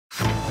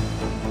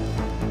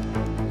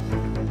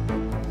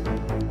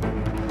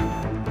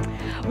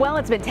Well,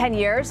 it's been 10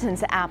 years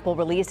since Apple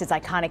released its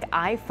iconic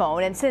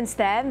iPhone, and since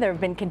then, they're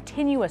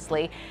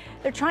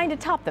trying to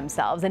top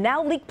themselves. And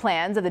now leaked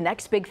plans of the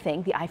next big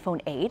thing, the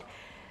iPhone 8,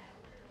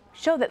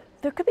 show that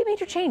there could be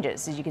major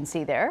changes, as you can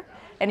see there.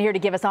 And here to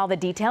give us all the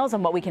details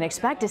on what we can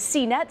expect is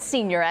CNET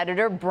senior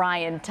editor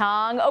Brian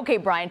Tong. Okay,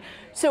 Brian,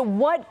 so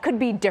what could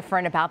be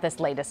different about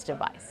this latest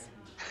device?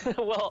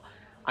 Well,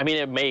 I mean,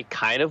 it may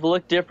kind of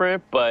look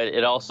different, but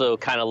it also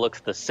kind of looks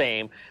the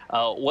same.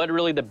 What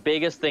really the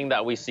biggest thing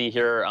that we see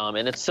here,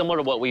 and it's similar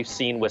to what we've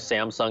seen with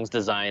Samsung's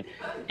design,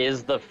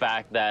 is the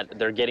fact that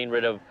they're getting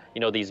rid of,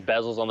 these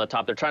bezels on the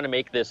top. They're trying to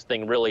make this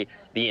thing really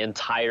the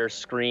entire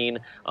screen.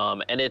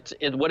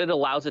 And what it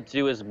allows it to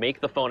do is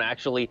make the phone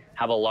actually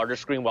have a larger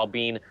screen while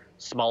being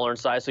smaller in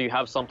size. So you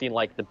have something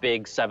like the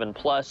big 7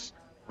 Plus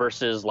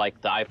versus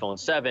like the iPhone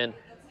 7.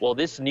 Well,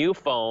 this new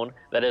phone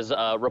that is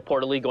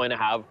reportedly going to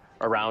have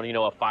around, a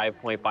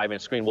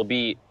 5.5-inch screen will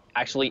be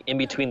actually in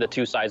between the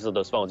two sizes of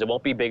those phones. It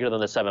won't be bigger than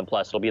the 7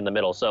 Plus. It'll be in the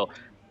middle. So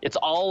it's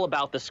all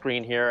about the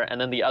screen here. And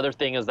then the other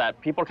thing is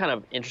that people are kind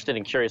of interested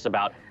and curious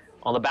about,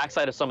 on the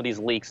backside of some of these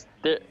leaks,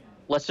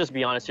 let's just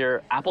be honest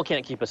here, Apple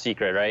can't keep a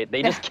secret, right?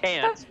 They just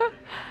can't.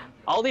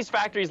 All these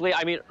factories,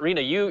 I mean,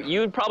 Rena,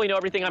 you probably know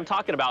everything I'm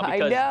talking about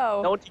because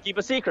no one can keep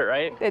a secret,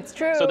 right? It's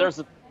true. So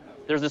there's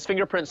this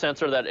fingerprint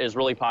sensor that is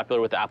really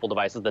popular with the Apple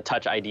devices, the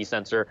Touch ID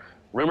sensor.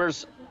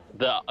 Rumors,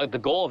 the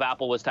goal of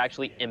Apple was to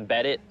actually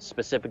embed it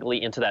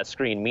specifically into that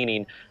screen,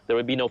 meaning there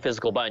would be no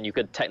physical button. You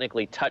could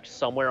technically touch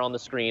somewhere on the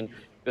screen. You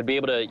would be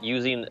able to,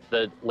 using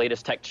the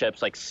latest tech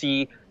chips, like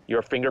see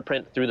your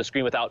fingerprint through the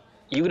screen without,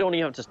 you don't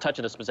even have to touch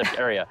in a specific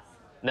area.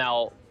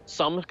 Now,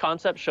 some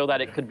concepts show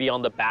that it could be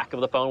on the back of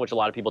the phone, which a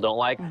lot of people don't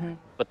like.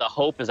 But the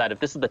hope is that if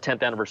this is the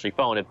 10th anniversary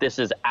phone, if this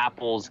is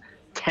Apple's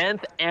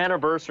 10th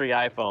anniversary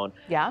iPhone,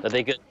 that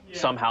they could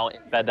somehow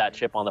embed that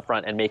chip on the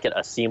front and make it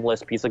a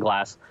seamless piece of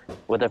glass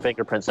with a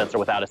fingerprint sensor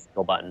without a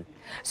single button.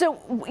 So,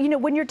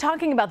 when you're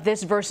talking about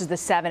this versus the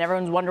 7,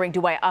 everyone's wondering,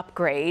 do I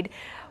upgrade?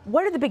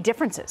 What are the big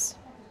differences?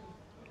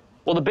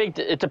 Well,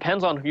 it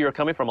depends on who you're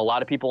coming from. A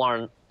lot of people are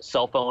on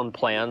cell phone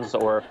plans,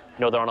 or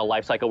they're on a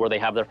life cycle where they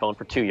have their phone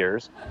for 2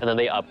 years and then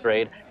they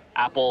upgrade.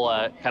 Apple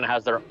kind of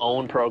has their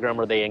own program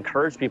where they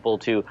encourage people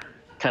to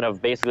kind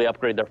of basically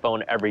upgrade their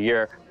phone every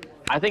year.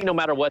 I think no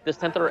matter what, this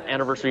 10th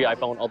anniversary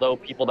iPhone, although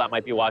people that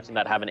might be watching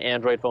that have an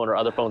Android phone or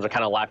other phones are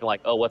kind of laughing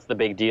like, oh, what's the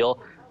big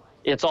deal?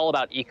 It's all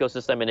about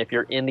ecosystem, and if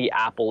you're in the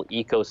Apple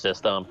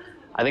ecosystem,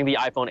 I think the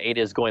iPhone 8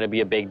 is going to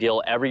be a big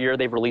deal. Every year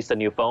they've released a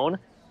new phone.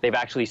 They've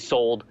actually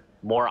sold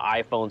more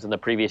iPhones in the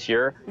previous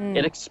year.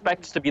 It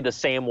expects to be the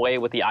same way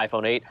with the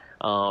iPhone 8.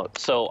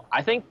 So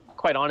I think,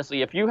 quite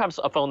honestly, if you have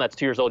a phone that's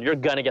 2 years old, you're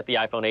going to get the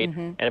iPhone 8.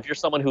 And if you're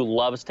someone who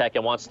loves tech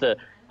and wants to,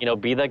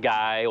 be the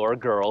guy or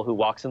girl who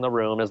walks in the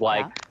room is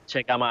like,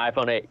 check out my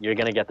iPhone 8, you're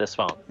going to get this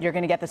phone. You're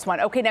going to get this one.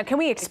 Okay, now can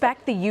we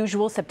expect the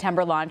usual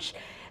September launch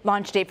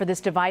date for this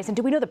device? And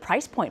do we know the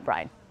price point,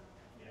 Brian?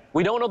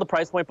 We don't know the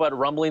price point, but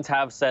rumblings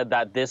have said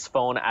that this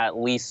phone at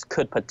least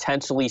could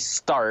potentially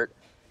start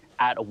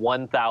at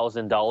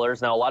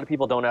 $1,000. Now, a lot of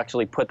people don't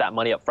actually put that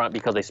money up front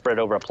because they spread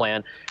it over a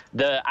plan.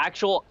 The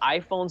actual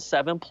iPhone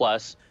 7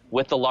 Plus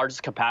with the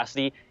largest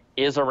capacity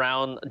is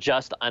around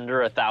just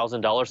under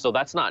 $1,000. So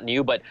that's not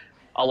new, but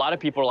a lot of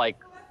people are like,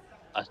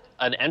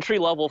 an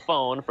entry-level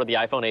phone for the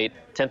iPhone 8,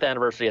 10th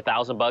anniversary,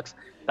 $1,000.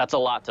 That's a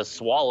lot to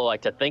swallow,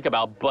 like to think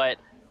about, but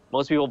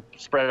most people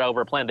spread it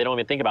over a plan. They don't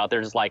even think about it.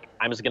 They're just like,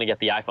 I'm just gonna get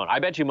the iPhone. I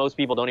bet you most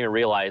people don't even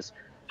realize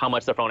how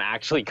much their phone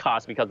actually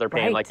costs because they're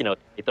paying like,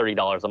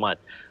 $30 a month.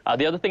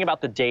 The other thing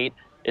about the date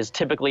is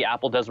typically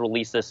Apple does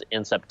release this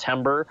in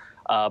September,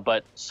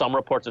 but some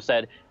reports have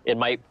said it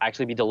might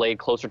actually be delayed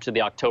closer to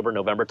the October,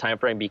 November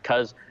timeframe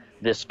because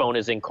this phone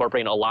is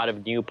incorporating a lot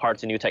of new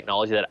parts and new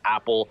technology that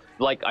Apple,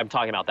 like I'm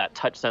talking about, that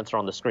touch sensor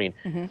on the screen.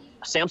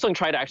 Samsung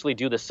tried to actually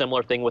do the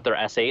similar thing with their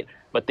S8,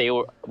 but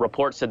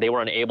reports said they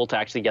were unable to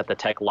actually get the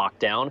tech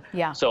locked down.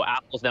 So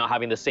Apple's now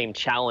having the same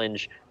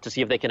challenge to see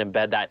if they can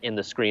embed that in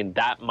the screen.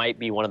 That might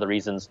be one of the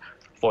reasons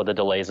for the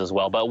delays as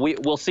well. But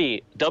we'll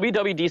see.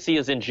 WWDC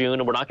is in June,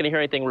 and we're not going to hear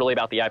anything really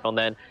about the iPhone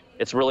then.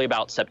 It's really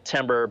about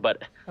September,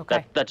 but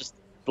that just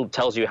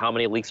tells you how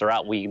many leaks are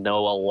out. We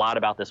know a lot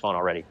about this phone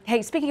already.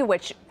 Hey, speaking of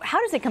which, how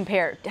does the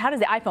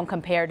iPhone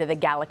compare to the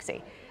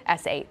Galaxy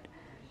S8?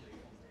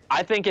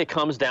 I think it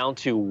comes down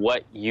to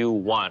what you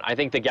want. I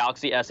think the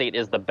Galaxy S8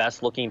 is the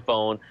best looking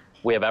phone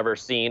we have ever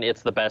seen.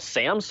 It's the best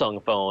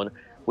Samsung phone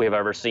we have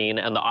ever seen,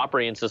 and the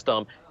operating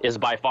system is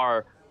by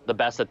far the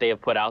best that they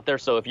have put out there.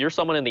 So if you're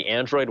someone in the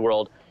Android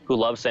world who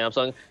loves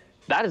Samsung,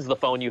 that is the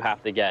phone you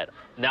have to get.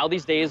 Now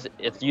these days,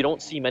 you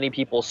don't see many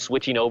people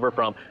switching over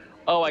from,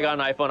 oh, I got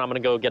an iPhone, I'm going to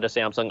go get a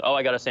Samsung. Oh,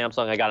 I got a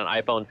Samsung, I got an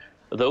iPhone.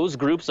 Those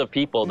groups of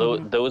people,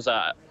 those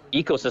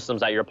ecosystems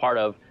that you're part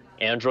of,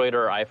 Android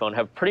or iPhone,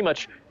 have pretty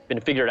much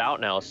been figured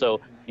out now. So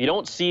you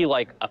don't see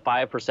like a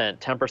 5%,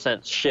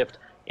 10% shift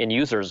in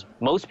users.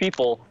 Most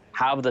people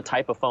have the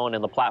type of phone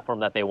and the platform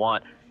that they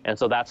want. And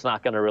so that's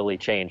not going to really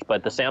change.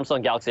 But the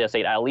Samsung Galaxy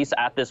S8, at least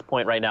at this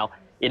point right now,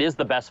 it is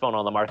the best phone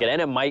on the market,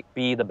 and it might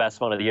be the best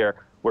phone of the year.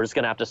 We're just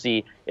going to have to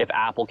see if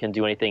Apple can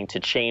do anything to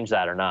change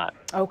that or not.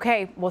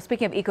 Okay. Well,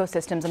 speaking of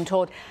ecosystems, I'm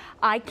told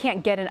I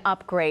can't get an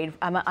upgrade.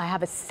 I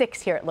have a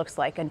 6 here, it looks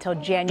like, until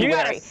January. You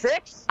got a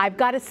 6? I've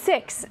got a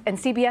 6, and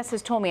CBS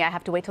has told me I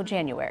have to wait till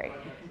January.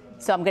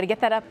 So I'm going to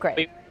get that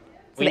upgrade.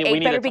 So the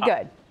 8 better be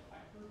good.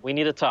 We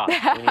need a talk.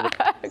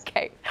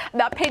 Okay.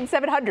 Not paying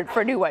 $700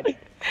 for a new one.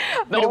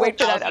 I'm going to wait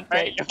for that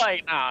upgrade. You're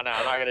like, no, I'm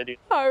not going to do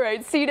that. All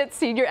right. CNET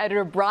Senior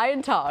Editor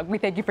Brian Tong. We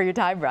thank you for your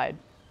time, Brian.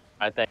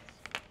 I think.